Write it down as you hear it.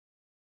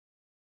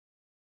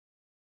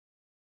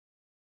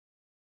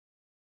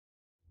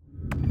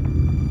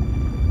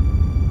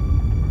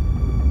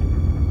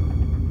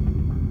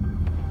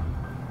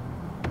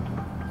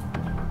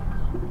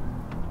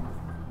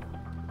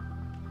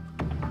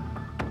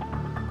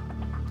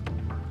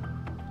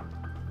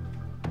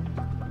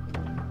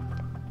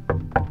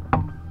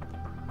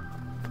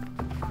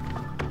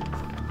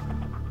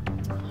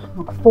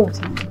Knock 4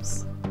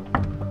 times.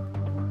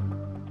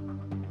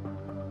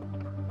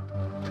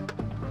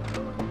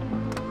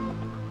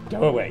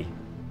 Go away.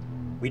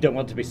 We don't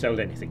want to be sold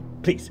anything.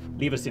 Please,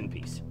 leave us in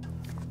peace.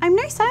 I'm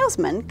no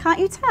salesman, can't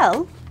you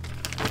tell?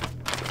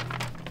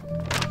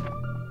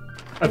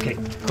 Okay,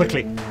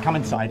 quickly, come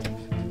inside.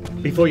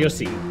 Before you're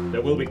seen,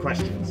 there will be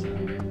questions.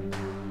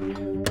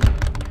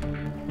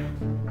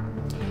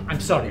 I'm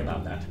sorry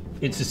about that.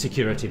 It's a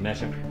security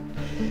measure.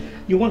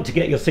 You want to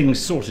get your things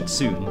sorted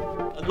soon.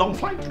 A long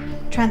flight?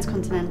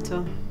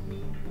 Transcontinental.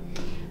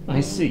 I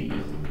see.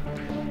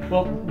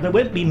 Well, there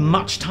won't be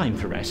much time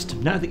for rest.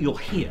 Now that you're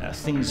here,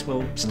 things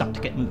will start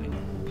to get moving.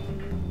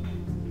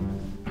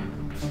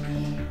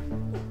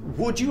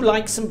 Would you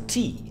like some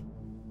tea?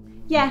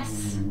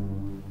 Yes.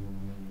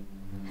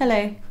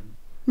 Hello.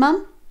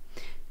 Mum?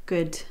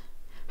 Good.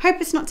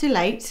 Hope it's not too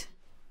late.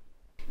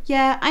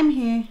 Yeah, I'm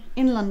here,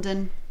 in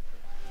London.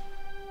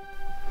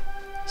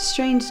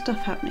 Strange stuff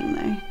happening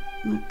though.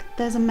 Look,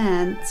 there's a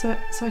man, so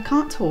I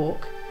can't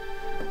talk.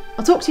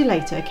 I'll talk to you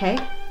later, okay?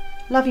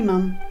 Love you,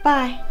 Mum.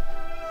 Bye.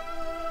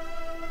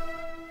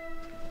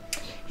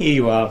 Here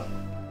you are.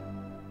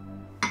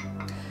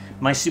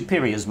 My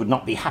superiors would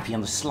not be happy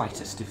in the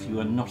slightest if you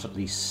were not at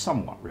least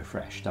somewhat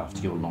refreshed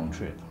after your long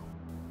trip.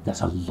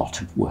 There's a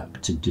lot of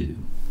work to do.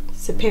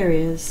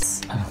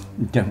 Superiors.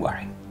 Don't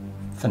worry.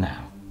 For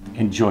now,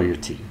 enjoy your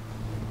tea.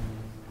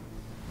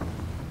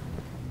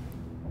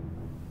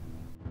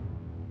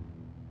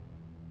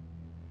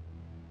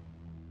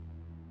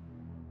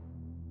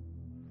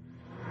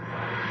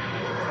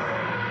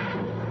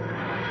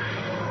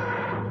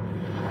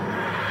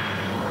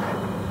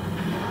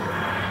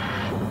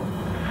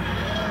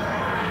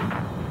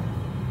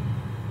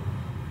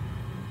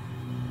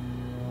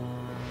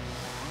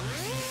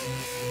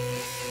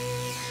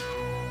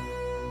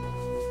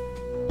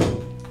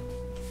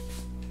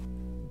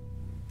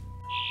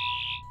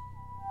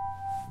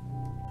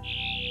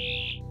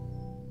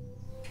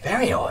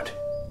 Very odd.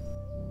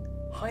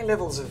 High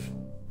levels of...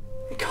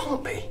 It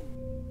can't be.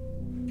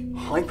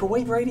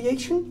 Hyperwave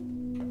radiation?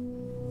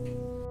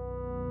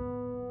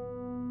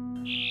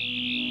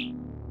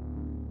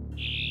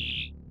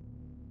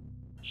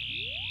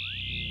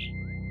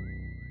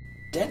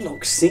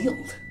 Deadlock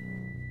sealed.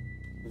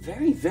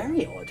 Very,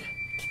 very odd.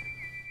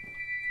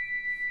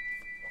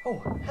 Oh,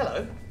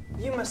 hello.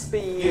 You must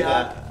be...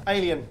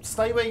 Alien,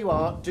 stay where you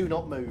are. Do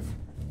not move.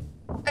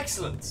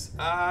 Excellent.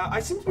 I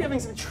seem to be having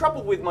some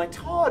trouble with my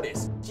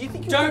TARDIS. Do you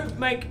think you Don't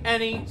make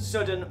any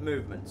sudden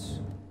movements.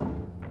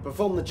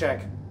 Perform the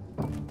check.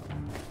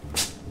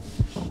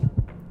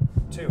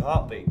 2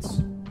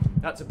 heartbeats.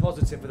 That's a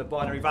positive for the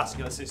binary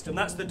vascular system.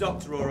 That's the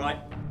doctor, all right.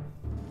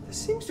 There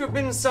seems to have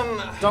been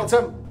some...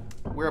 Doctor,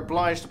 we're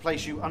obliged to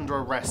place you under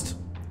arrest.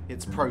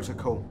 It's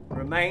protocol.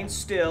 Remain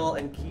still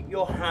and keep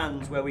your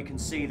hands where we can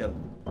see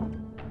them.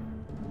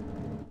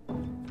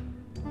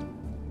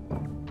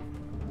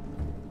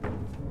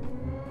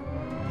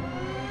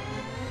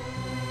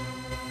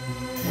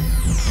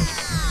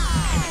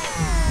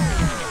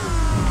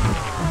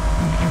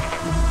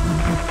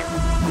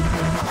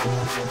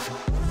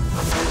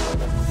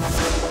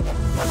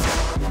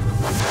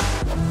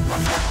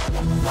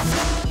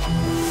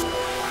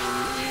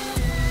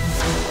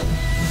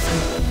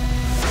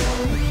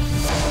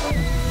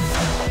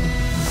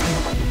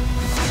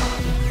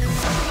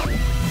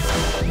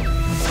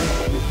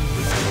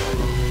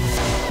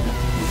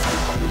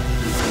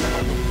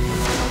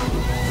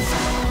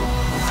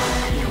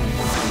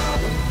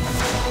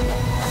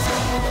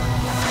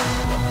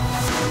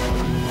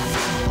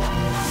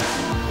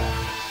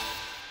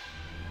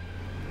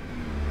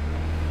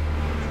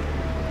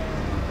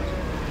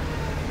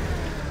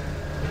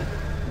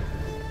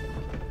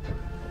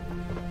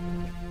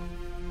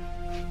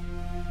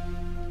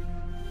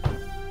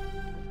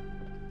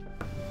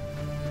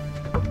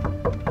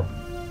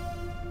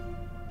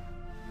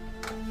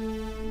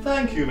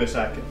 Thank you, Miss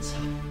Atkins.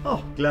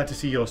 Oh, glad to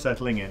see you're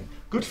settling in.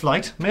 Good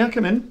flight. May I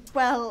come in?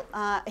 Well,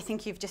 I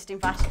think you've just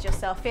invited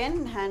yourself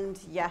in, and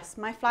yes,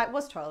 my flight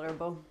was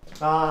tolerable.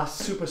 Ah,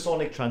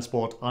 supersonic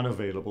transport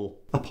unavailable.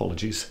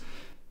 Apologies.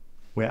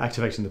 We're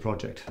activating the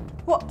project.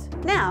 What?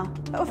 Now?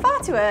 But we're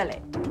far too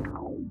early.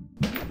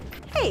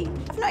 Hey,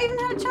 I've not even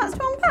had a chance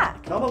to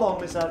unpack. Come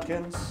along, Miss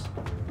Atkins.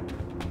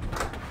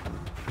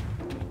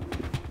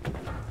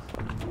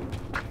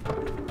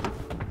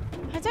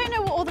 I don't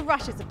know what all the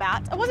rush is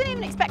about. I wasn't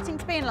even expecting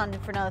to be in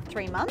London for another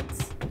 3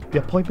 months. The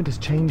appointment has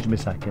changed,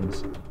 Miss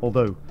Atkins.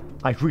 Although,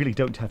 I really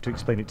don't have to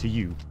explain it to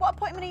you. What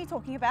appointment are you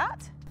talking about?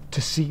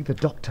 To see the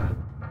doctor.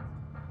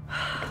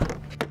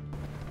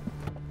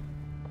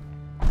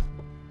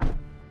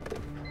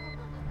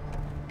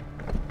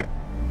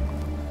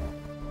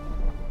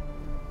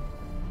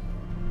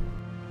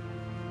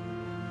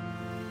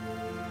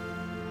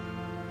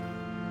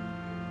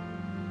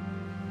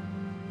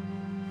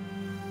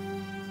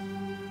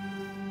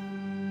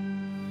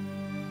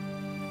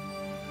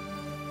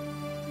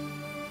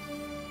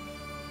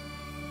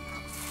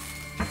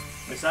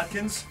 Miss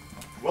Atkins,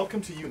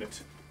 welcome to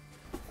unit.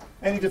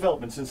 Any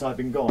developments since I've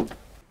been gone?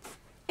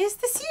 Is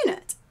this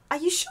unit? Are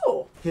you sure?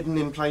 Hidden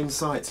in plain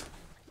sight.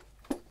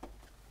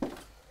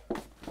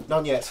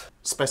 None yet.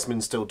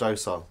 Specimen still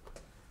docile.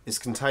 Is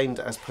contained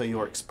as per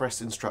your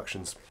express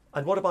instructions.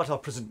 And what about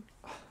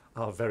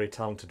our very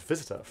talented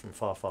visitor from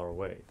far, far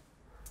away?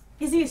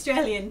 Is he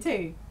Australian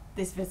too,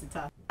 this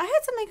visitor? I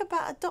heard something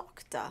about a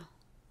doctor,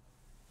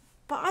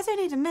 but I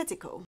don't need a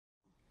medical.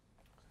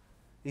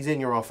 He's in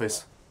your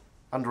office.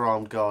 Under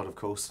armed guard, of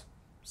course.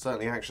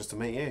 Certainly anxious to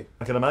meet you.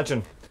 I can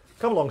imagine.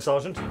 Come along,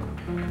 Sergeant.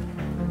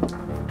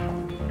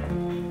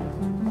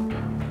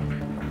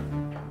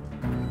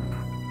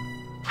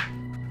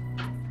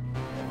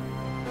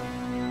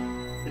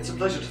 It's a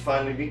pleasure to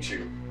finally meet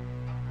you.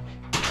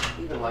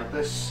 Even like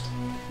this.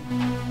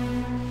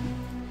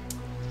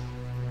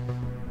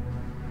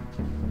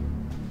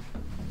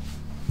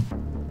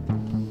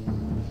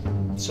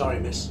 Sorry,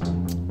 miss.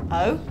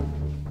 Oh?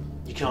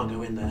 You can't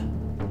go in there.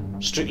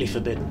 Strictly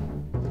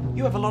forbidden.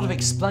 You have a lot of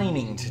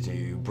explaining to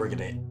do,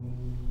 Brigadier.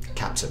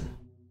 Captain.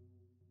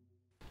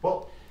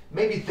 Well,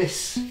 maybe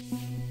this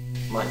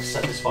might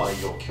satisfy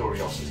your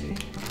curiosity.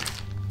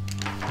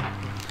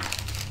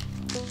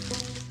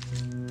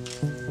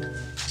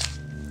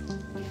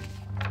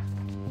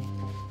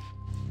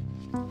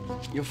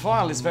 Your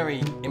file is very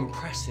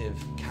impressive,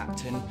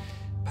 Captain.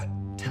 But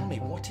tell me,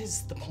 what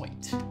is the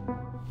point?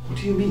 What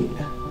do you mean?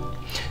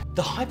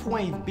 The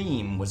hyperwave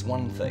beam was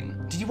one thing.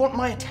 Did you want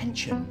my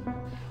attention?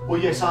 Well,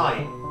 yes,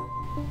 the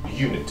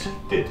unit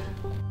did.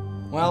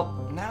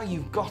 Well, now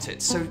you've got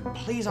it, so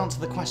please answer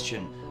the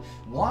question.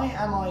 Why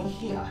am I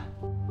here?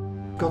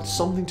 Got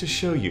something to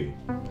show you.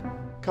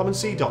 Come and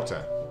see,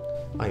 Doctor.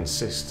 I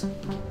insist.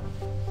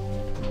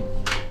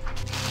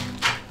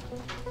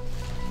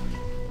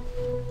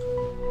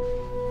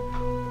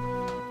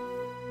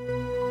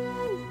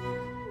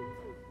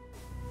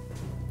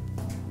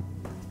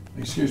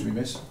 Excuse me,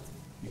 miss.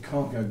 You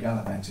can't go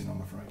gallivanting,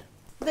 I'm afraid.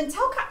 Then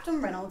tell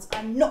Captain Reynolds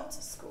I'm not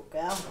a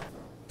schoolgirl.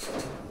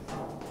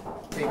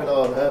 Keep an eye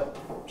on her.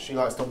 She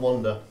likes to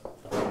wander.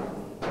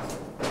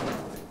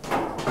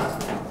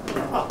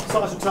 Ah,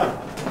 Sergeant Turner.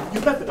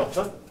 You've met the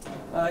Doctor?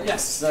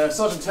 Yes,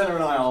 Sergeant Turner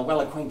and I are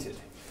well acquainted.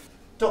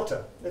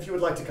 Doctor, if you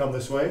would like to come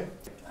this way.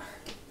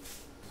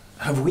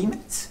 Have we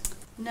met?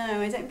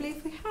 No, I don't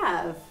believe we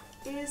have.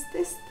 Is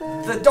this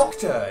The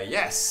Doctor,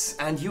 yes.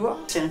 And you are?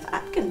 Jennifer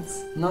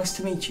Atkins. Nice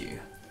to meet you.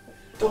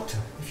 Doctor,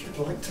 if you'd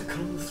like to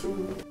come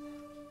through.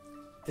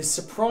 This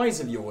surprise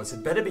of yours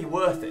had better be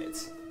worth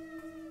it.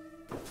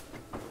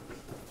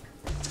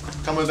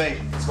 Come with me.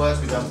 There's work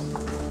to be done.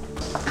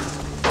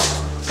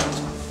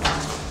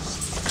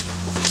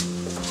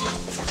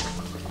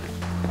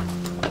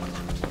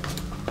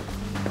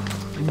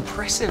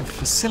 Impressive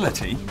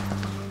facility.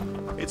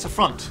 It's a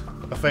front,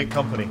 a fake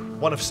company,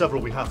 one of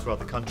several we have throughout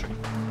the country.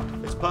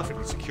 It's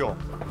perfectly secure.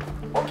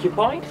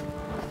 Occupied?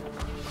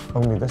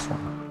 Only this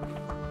one.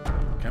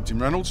 Captain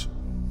Reynolds?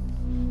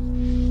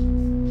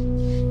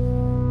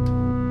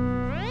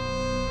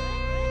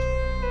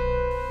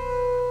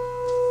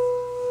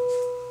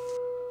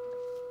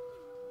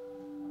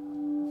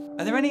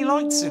 Are there any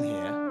lights in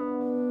here?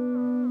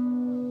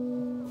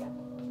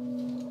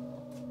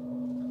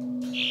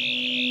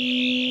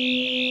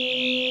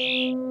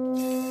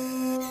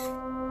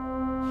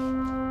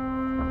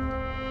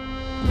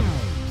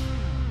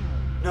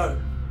 No,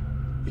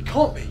 it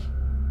can't be.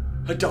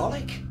 A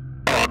Dalek?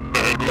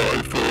 Unknown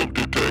life form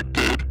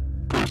detected.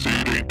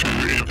 Proceeding to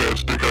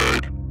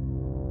investigate.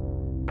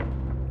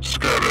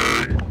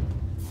 Scanning.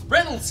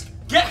 Reynolds,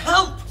 get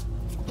help!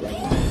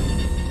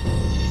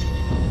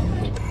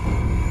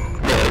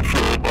 Life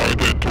form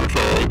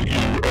identified.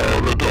 You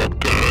are a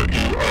doctor.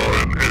 You are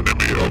an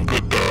enemy of the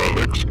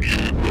Daleks.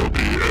 You will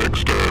be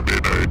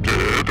exterminated.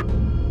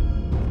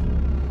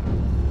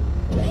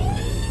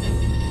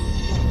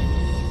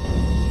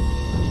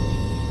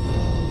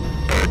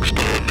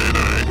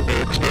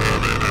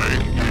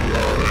 Exterminate. You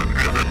are an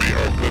enemy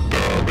of the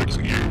Daleks.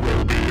 You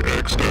will be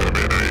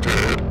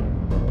exterminated.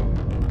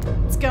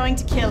 It's going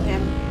to kill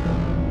him.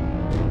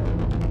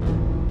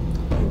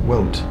 It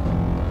won't. I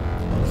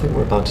think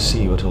we're about to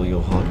see what all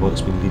your hard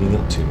work's been leading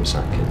up to, Miss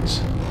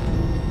Atkins.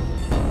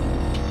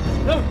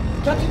 No,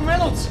 Captain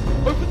Reynolds!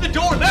 Open the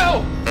door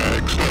now!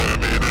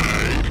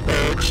 Exterminate.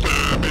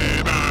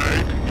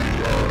 Exterminate.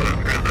 You are an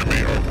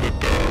enemy of the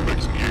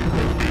Daleks. You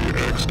will be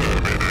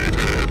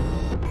exterminated.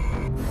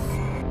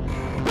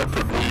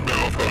 Weaponry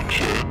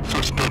malfunction.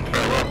 System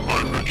error.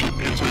 Hydrogen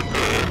is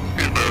impaired.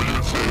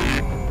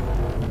 Emergency.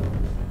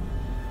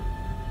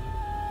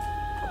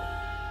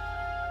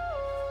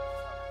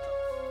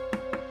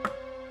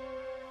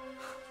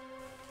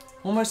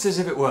 Almost as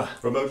if it were.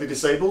 Remotely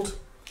disabled?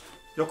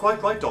 You're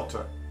quite right,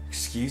 Doctor.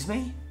 Excuse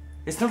me?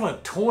 It's not a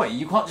toy.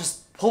 You can't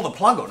just pull the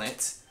plug on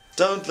it.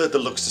 Don't let the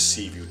looks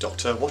deceive you,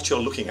 Doctor. What you're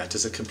looking at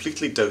is a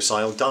completely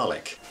docile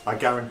Dalek. I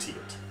guarantee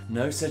it.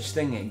 No such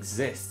thing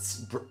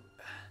exists,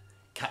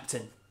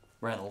 Captain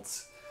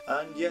Reynolds.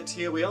 And yet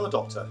here we are,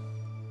 Doctor.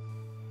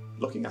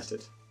 Looking at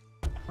it.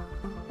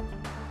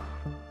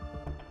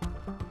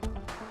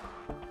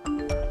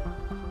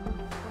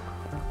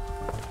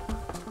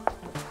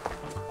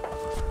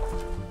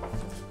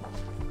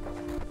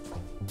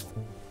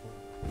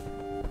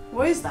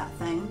 What is that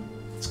thing?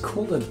 It's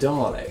called a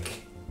Dalek.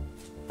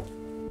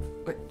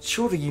 But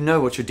surely you know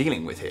what you're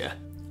dealing with here.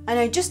 I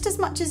know just as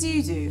much as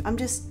you do. I'm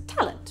just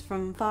talent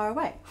from far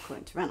away,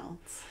 according to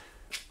Reynolds.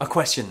 A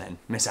question then,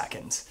 Miss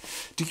Atkins.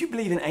 Do you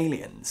believe in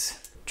aliens?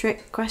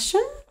 Trick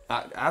question?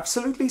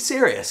 Absolutely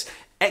serious.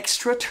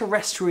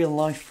 Extraterrestrial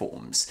life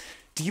forms.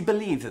 Do you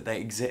believe that they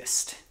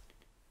exist?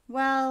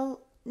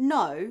 Well,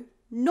 no.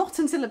 Not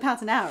until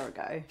about an hour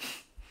ago.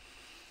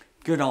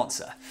 Good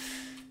answer.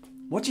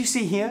 What you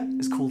see here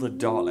is called a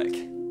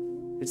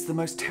Dalek. It's the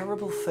most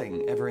terrible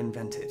thing ever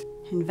invented.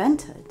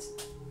 Invented?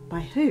 By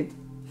who?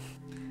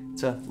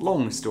 It's a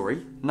long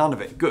story, none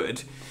of it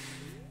good.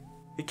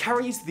 It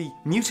carries the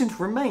mutant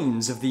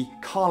remains of the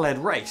Khaled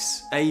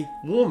race, a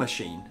war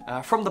machine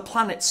from the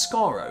planet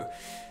Skaro.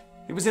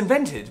 It was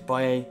invented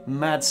by a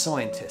mad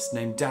scientist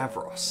named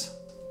Davros.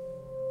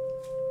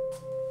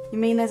 You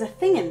mean there's a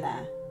thing in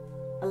there?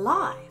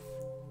 Alive?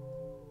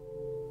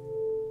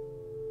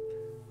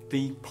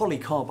 The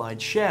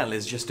polycarbide shell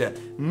is just a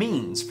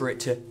means for it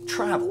to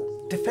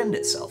travel, defend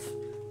itself,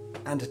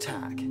 and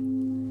attack.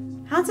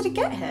 How did it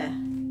get here?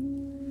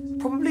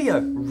 Probably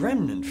a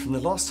remnant from the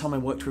last time I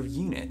worked with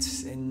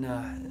units in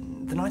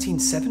the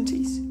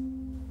 1970s?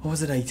 Or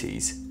was it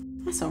 80s?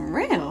 That's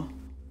unreal.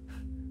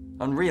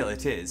 Unreal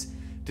it is.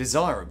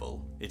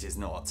 Desirable it is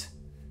not.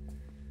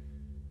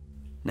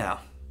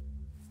 Now,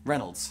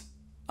 Reynolds,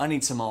 I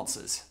need some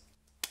answers.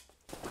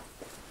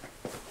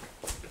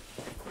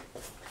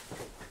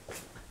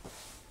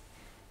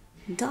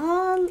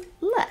 Dalek?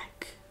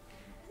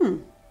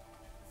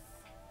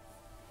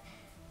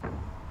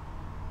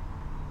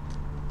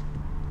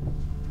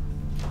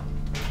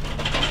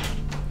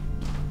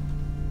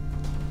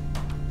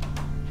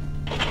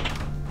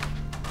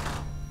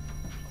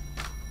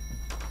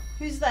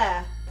 Who's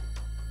there?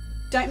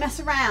 Don't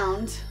mess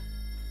around.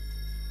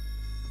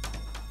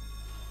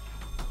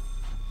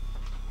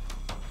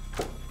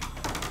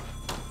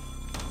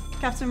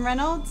 Captain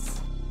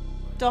Reynolds?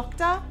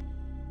 Doctor?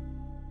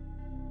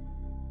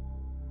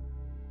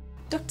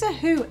 Doctor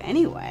Who,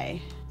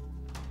 anyway?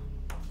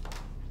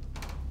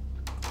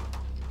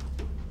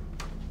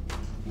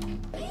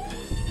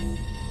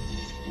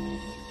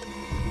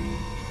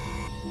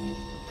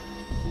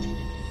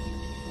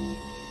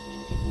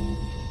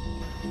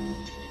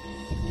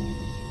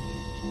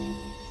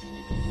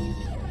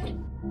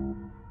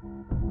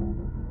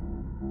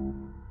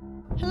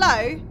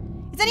 Hello?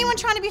 Is anyone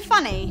trying to be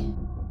funny?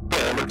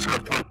 Daleks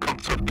have no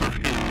concept of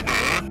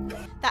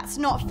humour. That's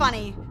not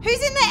funny.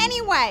 Who's in there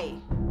anyway?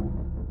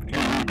 You do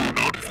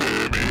not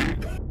fear me.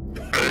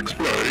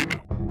 Explain.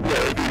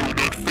 Why do you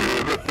not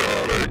fear the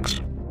Daleks?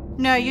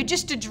 No, you're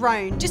just a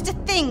drone. Just a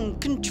thing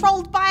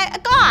controlled by a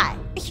guy.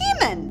 A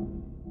human.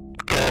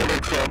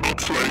 Daleks are not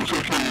slaves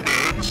of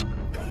humans.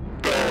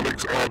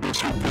 Daleks are the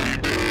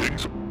supreme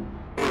beings.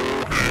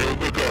 Oh, hail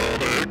the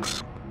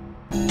Daleks.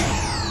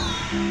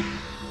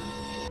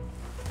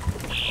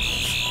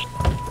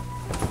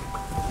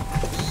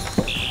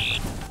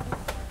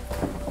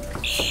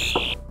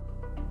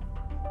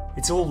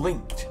 It's all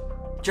linked,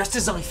 just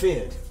as I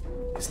feared.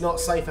 It's not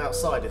safe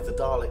outside if the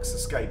Daleks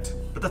escaped.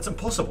 But that's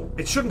impossible.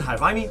 It shouldn't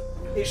have. I mean,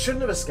 It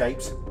shouldn't have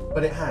escaped,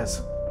 but it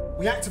has.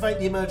 We activate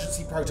the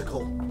emergency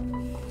protocol.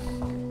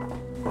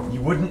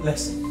 You wouldn't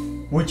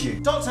listen, would you?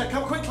 Doctor,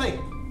 come quickly!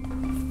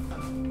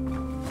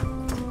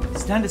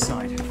 Stand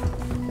aside.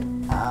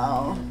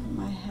 Oh,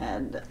 my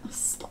head.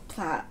 Stop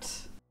that.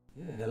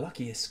 Yeah, the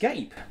lucky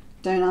escape.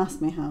 Don't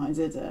ask me how I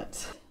did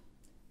it.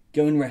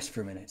 Go and rest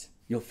for a minute.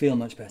 You'll feel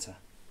much better.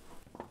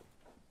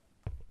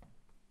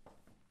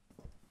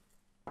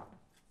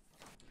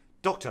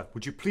 Doctor,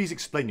 would you please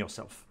explain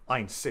yourself? I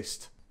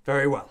insist.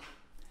 Very well.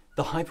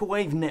 The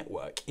hyperwave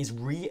network is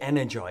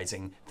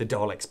re-energizing the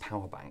Daleks'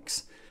 power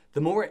banks. The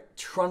more it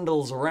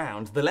trundles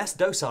around, the less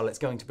docile it's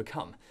going to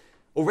become.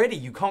 Already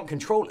you can't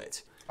control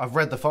it. I've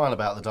read the file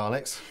about the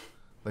Daleks.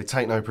 They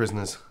take no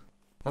prisoners.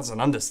 That's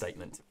an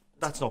understatement.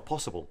 That's not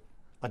possible.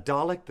 A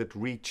Dalek that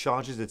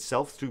recharges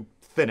itself through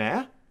thin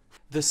air?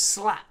 The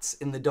slats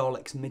in the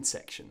Daleks'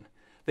 midsection.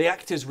 They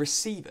act as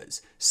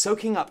receivers,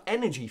 soaking up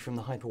energy from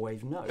the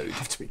hyperwave node. You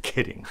have to be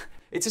kidding.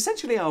 It's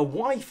essentially a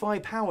Wi-Fi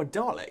powered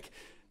Dalek.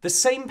 The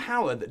same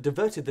power that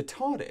diverted the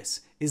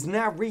TARDIS is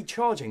now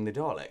recharging the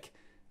Dalek.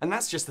 And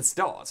that's just the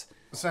start.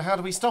 So how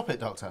do we stop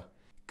it, Doctor?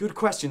 Good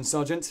question,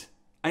 Sergeant.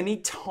 I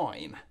need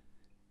time.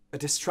 A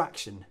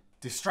distraction.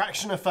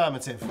 Distraction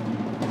affirmative.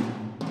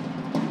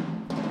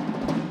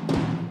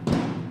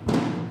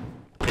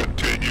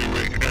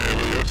 Continuing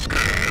area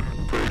scan.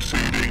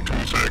 Proceeding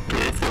to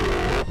Sector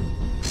 4.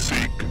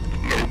 Seek,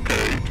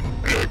 locate,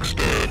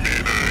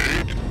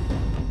 exterminate.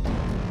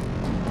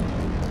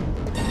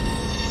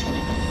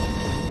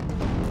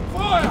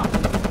 Fire!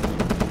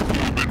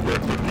 Human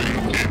weaponry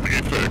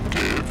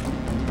ineffective.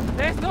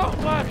 It's not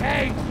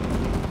working!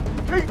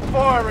 Keep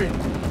firing!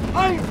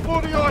 Aim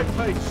for the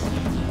eyepiece!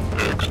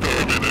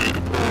 Exterminate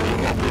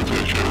all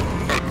opposition.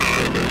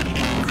 Annihilate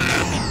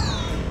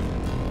units.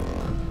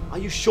 Are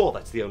you sure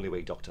that's the only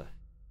way, Doctor?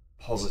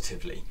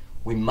 Positively.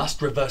 We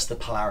must reverse the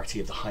polarity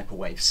of the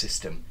hyperwave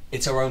system.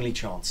 It's our only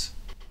chance.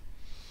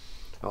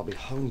 I'll be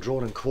home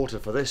drawn and quarter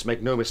for this,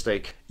 make no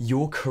mistake.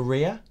 Your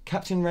career,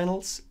 Captain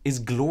Reynolds, is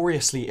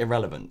gloriously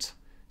irrelevant.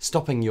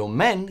 Stopping your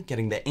men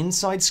getting their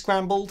insides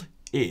scrambled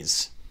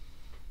is.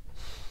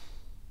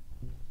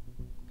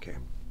 Okay.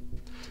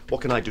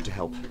 What can I do to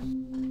help?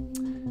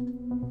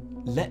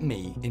 Let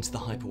me into the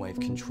hyperwave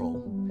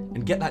control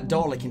and get that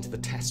Dalek into the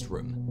test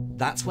room.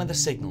 That's where the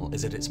signal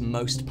is at its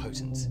most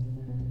potent.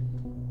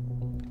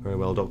 Very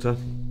well, Doctor.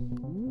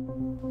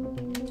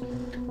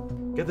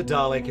 Get the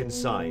Dalek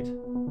inside.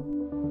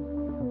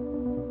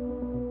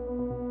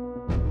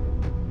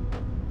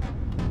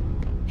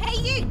 Hey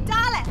you,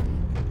 Dalek!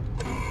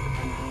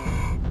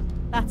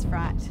 That's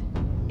right.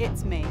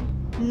 It's me.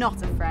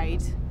 Not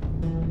afraid.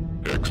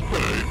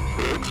 Explain.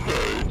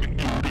 You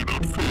do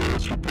not fear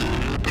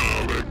superior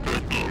Dalek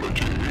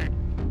technology.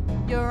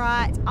 You're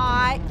right,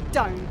 I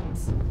don't.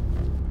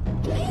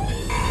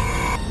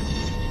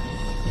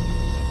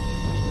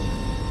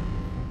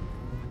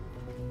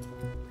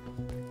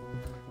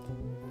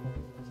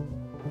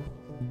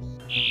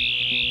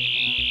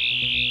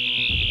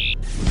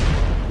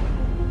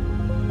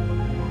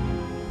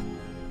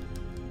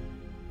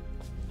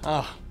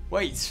 Ah,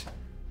 wait.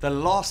 The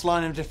last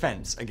line of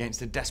defense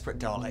against a desperate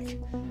Dalek.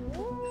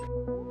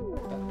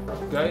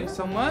 Go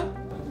somewhere?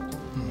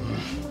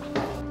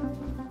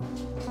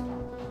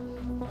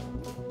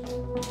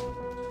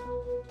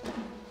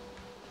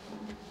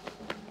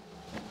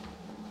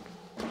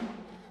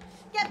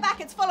 Get back,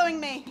 it's following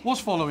me.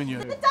 What's following you?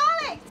 The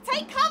Dalek!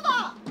 Take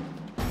cover!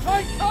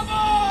 Take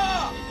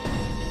cover!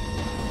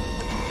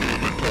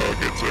 Human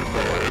targets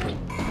acquired.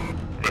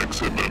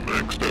 Maximum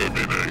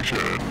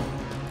extermination.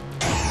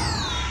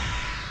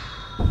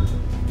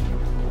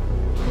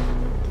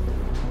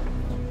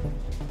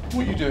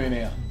 What are you doing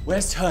here?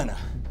 Where's Turner?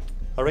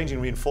 Arranging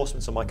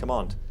reinforcements on my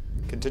command.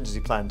 Contingency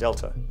Plan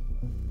Delta.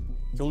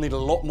 You'll need a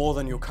lot more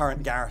than your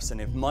current garrison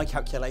if my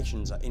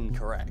calculations are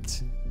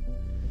incorrect.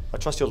 I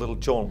trust your little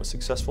jaunt was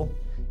successful.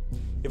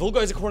 If all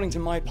goes according to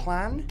my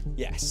plan,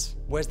 yes.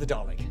 Where's the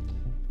Dalek?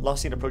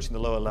 Last seen approaching the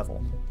lower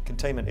level.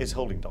 Containment is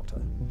holding,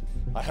 Doctor.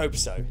 I hope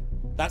so.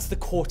 That's the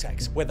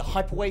cortex, where the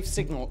hyperwave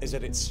signal is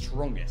at its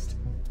strongest.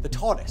 The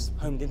TARDIS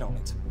homed in on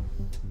it.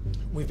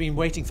 We've been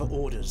waiting for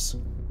orders.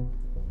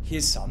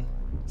 Here's son.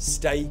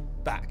 Stay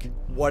back,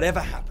 whatever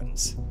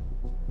happens.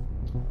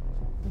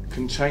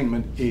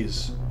 Containment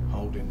is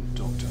holding,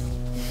 Doctor.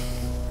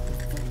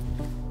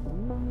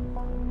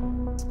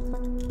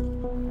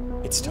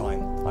 It's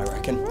time, I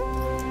reckon.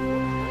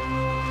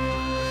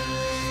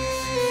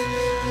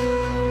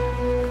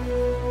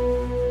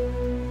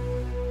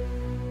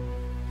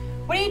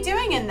 What are you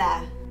doing in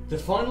there? The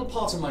final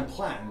part of my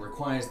plan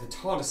requires the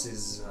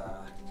TARDIS's,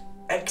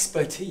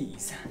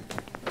 expertise.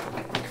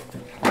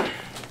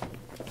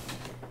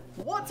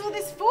 What's all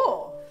this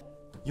for?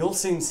 You'll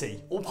soon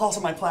see. All part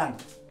of my plan.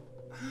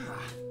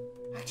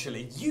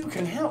 Actually, you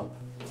can help.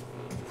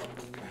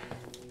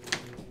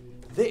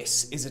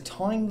 This is a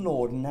Time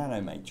Lord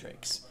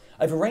nanomatrix.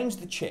 I've arranged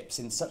the chips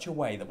in such a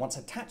way that once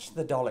attached to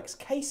the Dalek's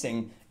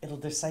casing, it'll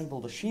disable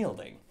the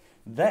shielding.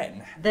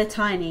 Then... They're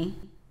tiny.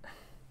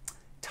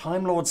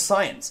 Time Lord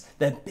science.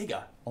 They're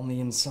bigger on the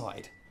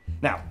inside.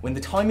 Now, when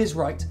the time is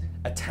right,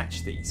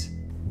 attach these.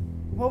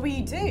 What will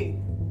you do?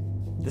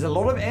 There's a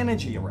lot of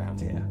energy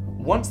around here.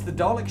 Once the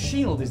Dalek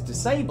shield is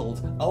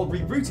disabled, I'll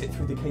reroute it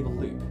through the cable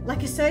loop.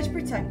 Like a surge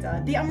protector,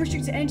 the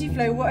unrestricted energy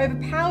flow will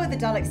overpower the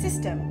Dalek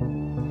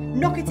system.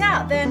 Knock it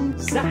out, then...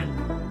 Zap!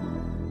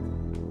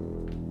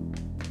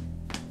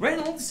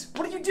 Reynolds,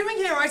 what are you doing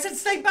here? I said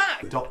stay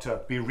back!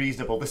 Doctor, be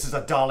reasonable. This is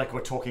a Dalek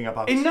we're talking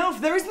about.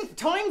 Enough! There isn't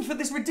time for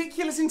this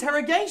ridiculous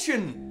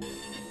interrogation!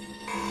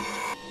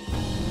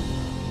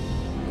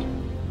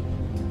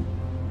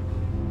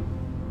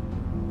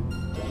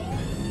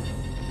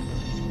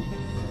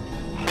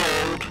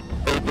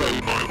 Obey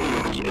my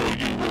orders or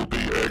you will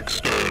be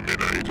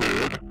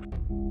exterminated.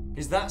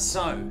 Is that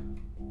so?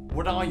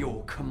 What are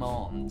your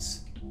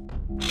commands?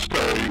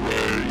 Stay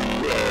where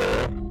you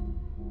are.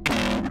 Do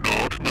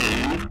not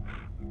move.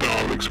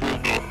 Daleks will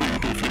not be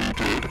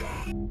defeated.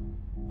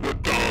 The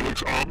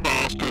Daleks are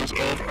masters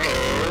of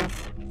Earth.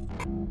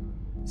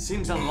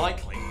 Seems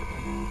unlikely.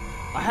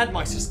 I had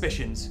my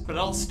suspicions, but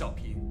I'll stop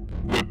you.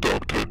 The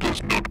Doctor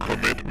does not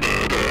commit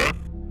murder.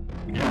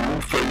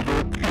 You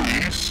favor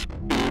peace.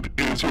 It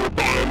is your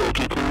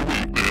biological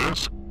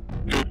weakness.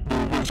 It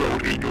will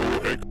result in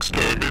your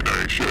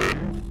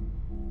extermination.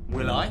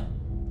 Will I?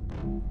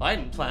 I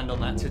hadn't planned on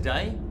that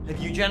today. Have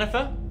you,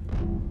 Jennifer?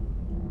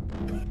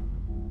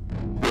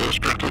 The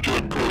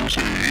stratagem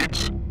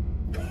proceeds.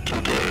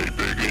 Today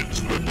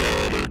begins the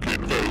Dalek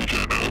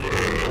invasion of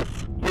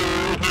Earth.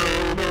 Will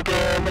hail the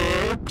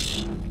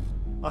Daleks.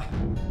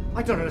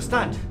 I don't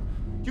understand.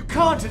 You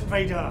can't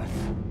invade Earth.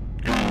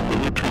 You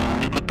will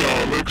attune the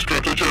Dalek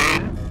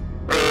stratagem.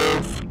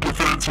 Earth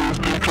defenses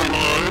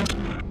neutralized.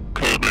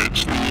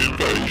 Commence the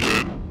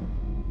invasion.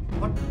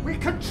 But we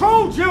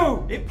controlled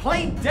you! It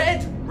played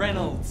dead,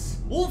 Reynolds.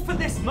 All for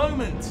this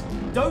moment.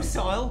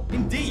 Docile,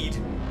 indeed.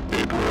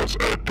 It was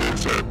a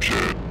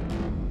deception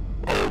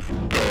of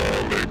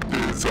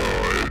Dalek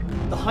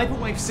design. The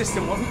hyperwave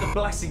system wasn't the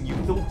blessing you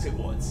thought it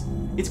was.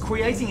 It's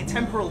creating a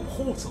temporal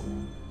portal.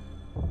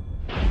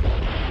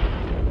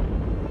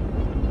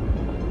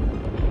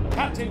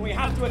 Captain, we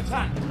have to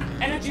attack.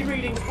 Energy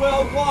readings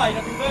worldwide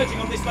are converging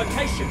on this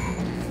location.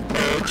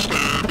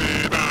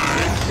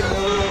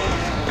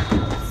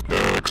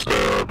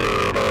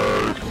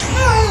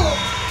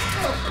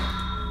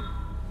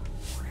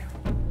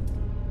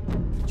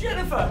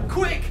 Jennifer,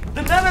 quick!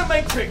 The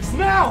nanomatrix,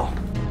 now!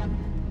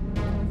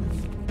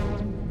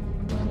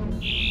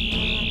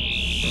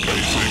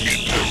 Basic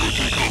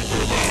integrity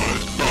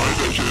compromised. My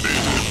vision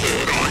is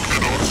impaired. I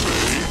cannot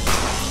see.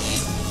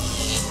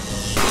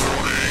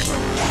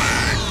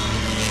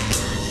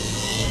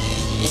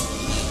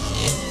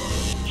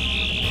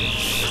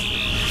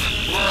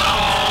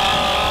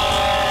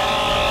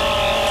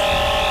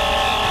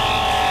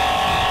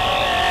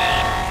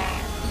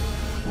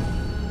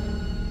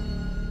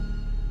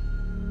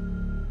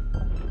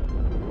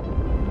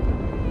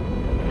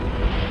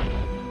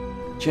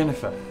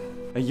 Jennifer,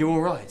 are you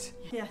alright?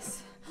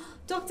 Yes.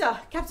 Doctor,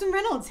 Captain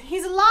Reynolds,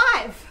 he's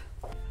alive!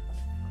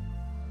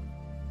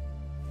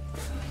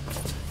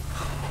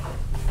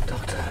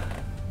 Doctor,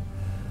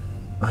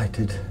 I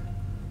did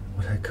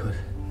what I could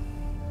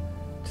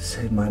to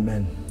save my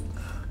men.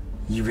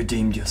 You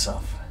redeemed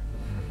yourself.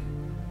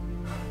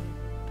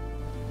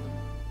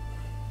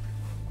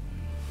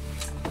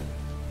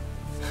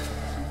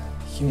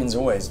 Humans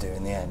always do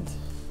in the end,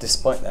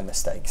 despite their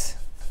mistakes.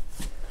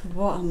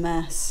 What a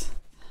mess.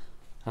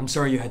 I'm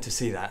sorry you had to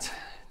see that.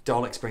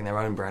 Daleks bring their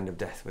own brand of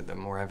death with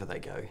them wherever they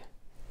go.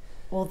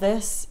 Well,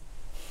 it's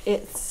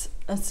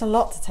a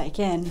lot to take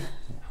in.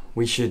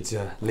 We should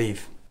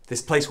leave.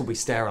 This place will be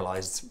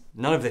sterilised.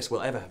 None of this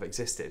will ever have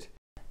existed.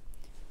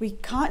 We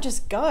can't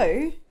just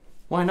go.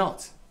 Why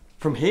not?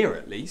 From here,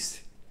 at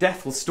least.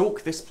 Death will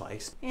stalk this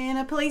place. In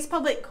a police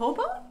public call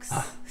box?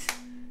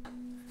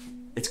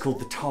 It's called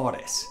the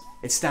TARDIS.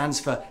 It stands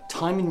for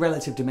Time in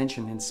Relative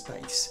Dimension in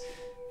Space.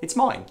 It's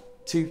mine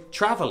to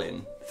travel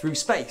in through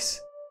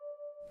space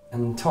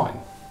and time.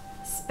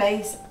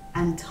 Space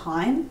and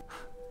time?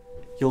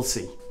 You'll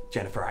see,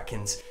 Jennifer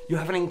Atkins. You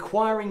have an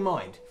inquiring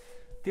mind.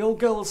 The old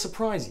girl will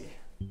surprise you.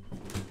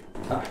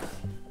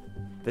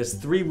 There's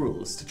 3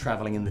 rules to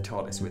travelling in the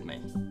TARDIS with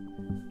me.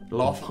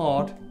 Laugh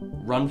hard,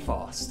 run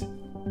fast,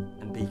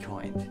 and be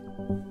kind.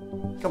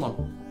 Come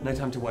on, no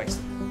time to waste.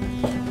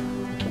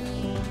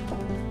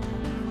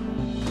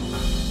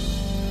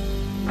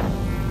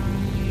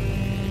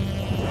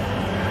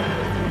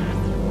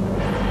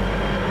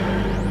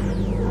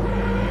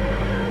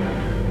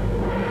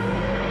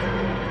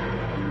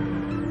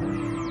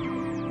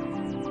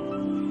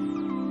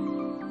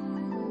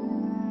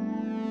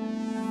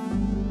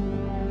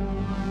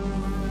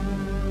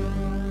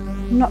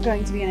 I'm not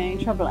going to be in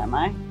any trouble, am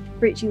I?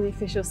 Breaching the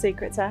Official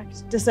Secrets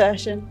Act,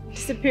 desertion,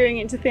 disappearing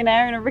into thin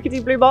air in a rickety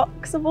blue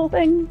box, of all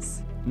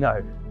things.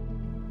 No.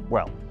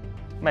 Well,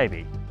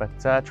 maybe, but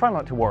try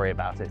not to worry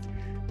about it.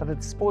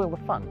 That'd spoil the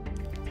fun.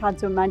 Hard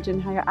to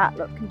imagine how your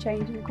outlook can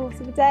change in the course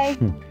of a day.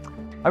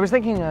 I was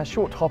thinking a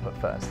short hop at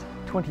first.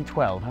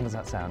 2012, how does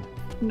that sound?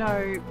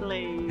 No,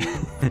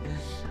 please.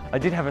 I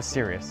did have a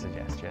serious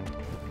suggestion.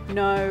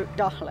 No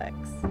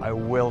Daleks. I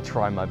will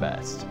try my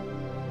best.